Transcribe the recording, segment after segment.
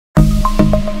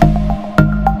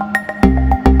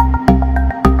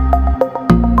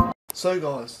So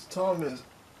guys, the time is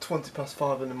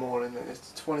 5:20 in the morning and it's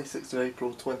the 26th of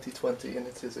April 2020 and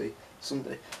it is a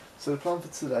Sunday. So the plan for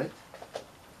today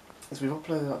is we've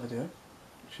uploaded that video,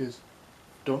 which is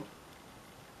done.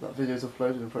 That video is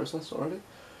uploaded and processed already.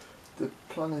 The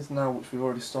plan is now, which we've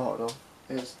already started on,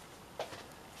 is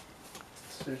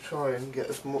to try and get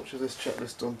as much of this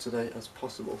checklist done today as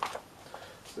possible.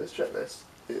 So this checklist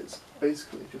is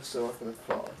basically just so I can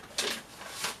apply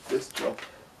for this job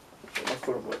that my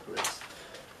current worker is.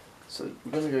 So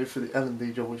we're going to go for the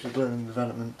L&D job, which is Learning and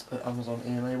Development at Amazon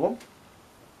EMA 1.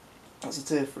 That's a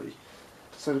tier 3.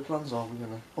 So the plans are we're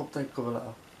going to update cover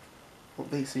letter,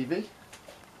 update CV,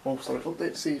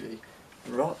 update CV,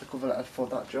 write the cover letter for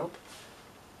that job,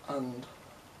 and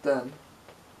then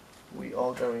we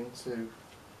are going to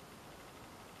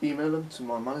email them to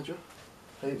my manager.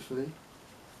 Hopefully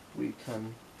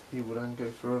he will then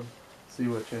go through them, see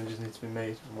where changes need to be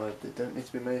made and where they don't need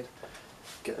to be made,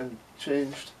 get them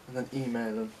changed, and then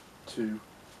email them to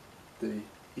the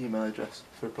email address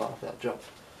for applying for that job.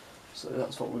 So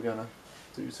that's what we're going to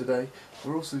do today.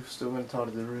 We're also still going to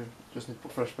tidy the room, just need to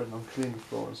put fresh bedding on, clean the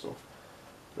floor and stuff.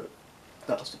 But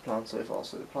that's the plan so far.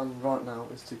 So the plan right now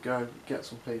is to go get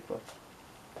some paper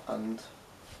and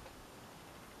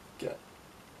get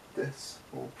this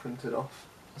all printed off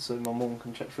so my mum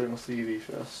can check through my CV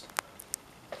first.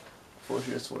 Before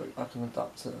she gets to work, I can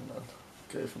adapt it and then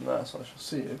go from there. So I shall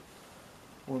see you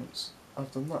once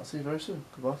I've done that. See you very soon.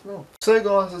 Goodbye for now. So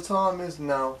guys, the time is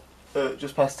now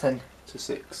just past 10 to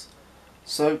 6.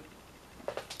 So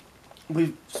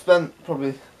we've spent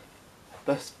probably the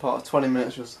best part of 20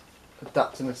 minutes just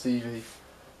adapting the CV,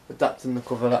 adapting the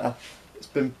cover letter. It's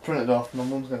been printed off. My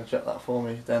mum's going to check that for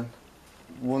me. Then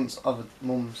once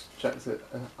mum's checked it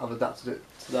and I've adapted it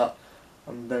to that,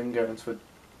 I'm then going to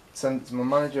send it to my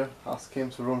manager, ask him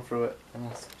to run through it and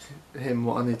ask him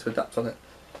what I need to adapt on it,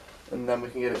 and then we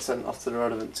can get it sent off to the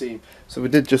relevant team. So we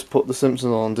did just put The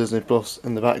Simpsons on Disney Plus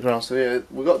in the background. So yeah,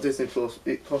 we got Disney Plus.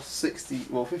 It costs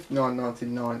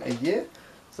 £59.99 a year,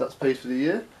 so that's paid for the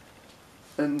year.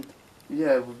 And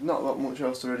yeah, we've not got much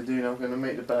else to really do now. We're going to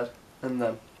make the bed and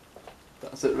then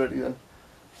that's it ready then.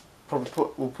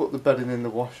 We'll put the bedding in the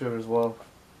washer as well.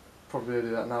 Probably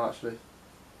do that now actually.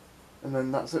 And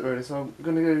then that's it really. So I'm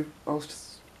gonna go. I was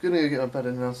just gonna go get my bed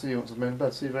in and I'll see you once I've made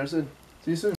bed. See you very soon. See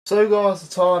you soon. So guys,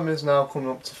 the time is now coming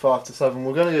up to 5 to 7.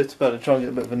 We're gonna go to bed and try and get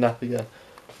a bit of a nap again.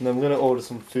 And then we're gonna order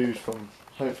some food from,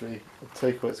 hopefully, a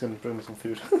takeaway. It's gonna bring me some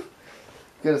food.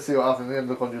 Gonna see what happens. We're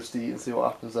gonna look on Just Eat and see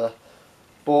what happens there.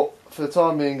 But for the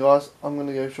time being, guys, I'm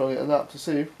gonna go try and get a nap to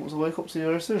see you once I wake up. See you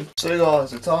very soon. So guys,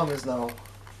 the time is now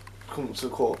coming up to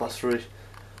 3:15.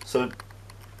 So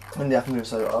in the afternoon,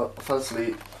 so I fell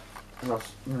asleep. And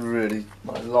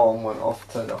my alarm went off,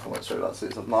 turned it off and went straight back to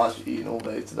sleep. So I've not actually eaten all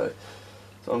day today.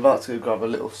 So I'm about to go grab a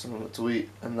little something to eat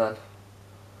and then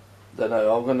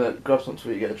I'm going to grab something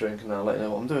to eat, get a drink, and then I'll let you know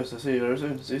what I'm doing. So see you very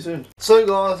soon. See you soon. So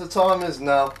guys, the time is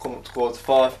now coming up to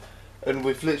 4:45 and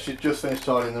we've literally just finished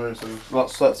tidying the room. So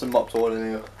we've swept some mopped oil in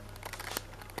here,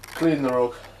 cleaned the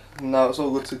rug, and now it's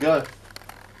all good to go.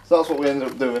 So that's what we ended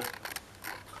up doing.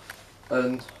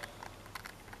 And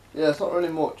yeah, it's not really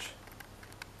much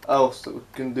else that we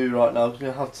can do right now. We're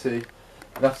gonna have tea.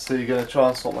 Gonna try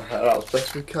and sort my hair out as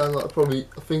best we can. I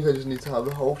think I just need to have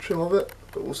the whole trim of it,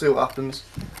 but we'll see what happens.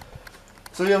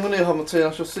 So yeah, I'm gonna have my tea and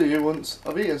I shall see you once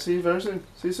I've eaten. See you very soon.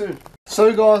 See you soon.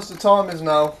 So guys, the time is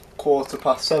now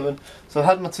 7:15. So I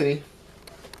had my tea,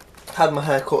 had my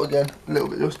hair cut again a little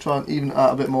bit, just try and even it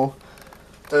out a bit more.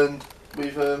 And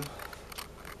we've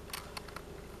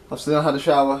obviously I had a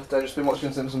shower, then just been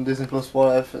watching some Disney Plus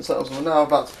while everything settles. And we're now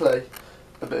about to play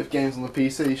a bit of games on the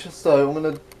PC. So I'm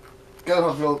going to go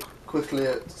have a look quickly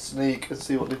at Sneak and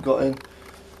see what they've got in.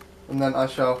 And then I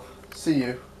shall see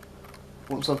you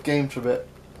once I've gamed for a bit.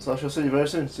 So I shall see you very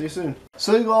soon. See you soon.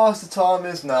 So guys, the time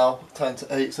is now 10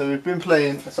 to 8. So we've been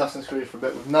playing Assassin's Creed for a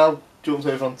bit. We've now jumped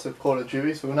over onto Call of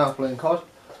Duty. So we're now playing COD.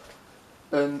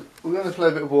 And we're going to play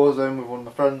a bit of Warzone with one of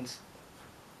my friends.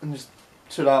 And just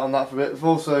chill out on that for a bit. We've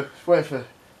also waiting for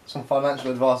some financial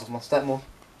advice from my stepmom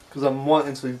because I'm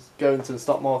wanting to go into the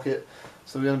stock market,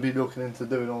 so we're going to be looking into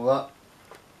doing all that.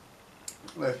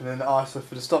 Opening an ISA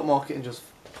for the stock market and just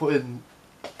putting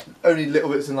only little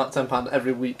bits in, like £10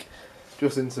 every week,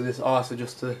 just into this ISA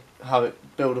just to have it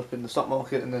build up in the stock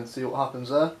market and then see what happens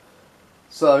there.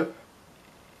 So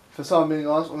for the time being,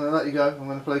 guys, I'm going to let you go. I'm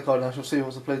going to play COD and I shall see you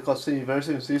once I play COD. See you very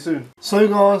soon. See you soon. So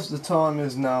guys, the time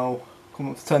is now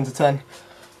coming up to 10 to 10.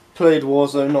 Played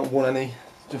Warzone, not won any,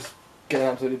 just getting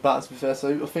absolutely battered to be fair. So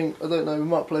I don't know, we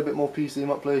might play a bit more PC,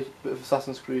 might play a bit of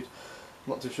Assassin's Creed.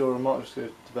 I'm not too sure, I might just go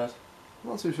to bed. I'm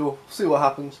not too sure, see what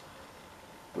happens.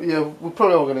 But yeah, we're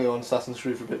probably all going to go on Assassin's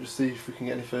Creed for a bit, just see if we can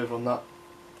get any further on that.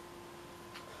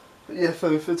 But yeah, for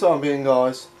the time being,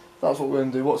 guys, that's what we're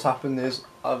going to do. What's happened is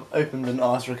I've opened an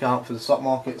ISA account for the stock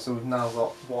market, so we've now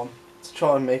got one to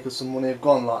try and make us some money. I've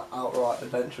gone like outright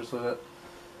adventurous with it,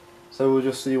 so we'll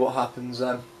just see what happens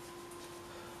then.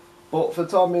 But for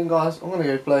the time being, guys, I'm going to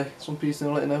go play some PC and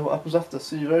I'll let you know what happens after.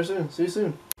 See you very soon. See you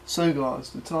soon. So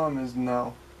guys, the time is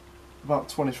now about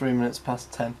 23 minutes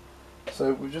past 10.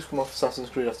 So we've just come off Assassin's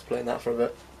Creed after playing that for a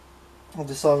bit. I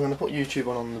decided I'm going to put YouTube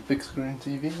on the big screen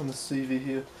TV, on the CV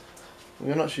here. I'm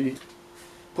going to actually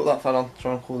put that fan on,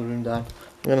 try and cool the room down.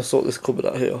 I'm going to sort this cupboard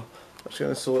out here. I'm just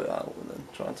going to sort it out and then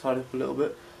try and tidy up a little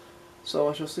bit. So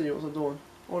I shall see you what I'm doing.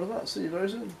 All of that, see you very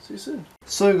soon. See you soon.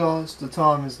 So guys, the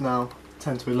time is now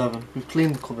 10 to 11. We've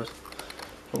cleaned the cupboard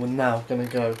and we're now going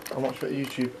to go and watch a bit of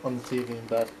YouTube on the TV in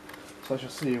bed. So I shall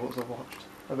see you once I've watched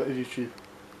a bit of YouTube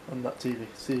on that TV.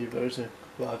 See you very soon.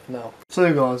 Bye for now.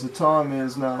 So guys, the time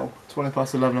is now 20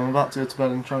 past 11. I'm about to go to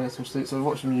bed and try and get some sleep. So I've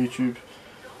watched some YouTube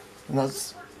and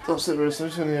that's it really. So I'm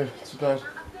just going to go to bed,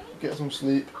 get some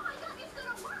sleep.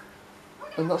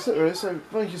 And that's it really. So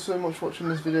thank you so much for watching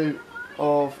this video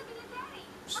of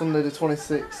Sunday the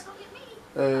 26th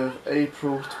of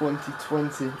April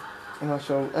 2020. And I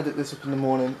shall edit this up in the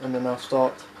morning and then I'll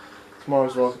start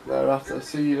tomorrow's vlog thereafter.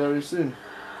 See you very soon.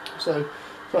 So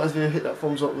if you like this video, hit that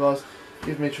thumbs up guys,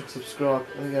 give me a trick, subscribe,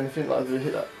 and again if you didn't like the video,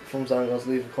 hit that thumbs down guys,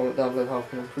 leave a comment down below how I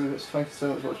can improve it. So thank you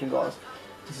so much for watching guys.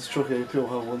 This is Chucky, hope you all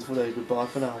have a wonderful day, goodbye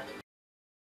for now.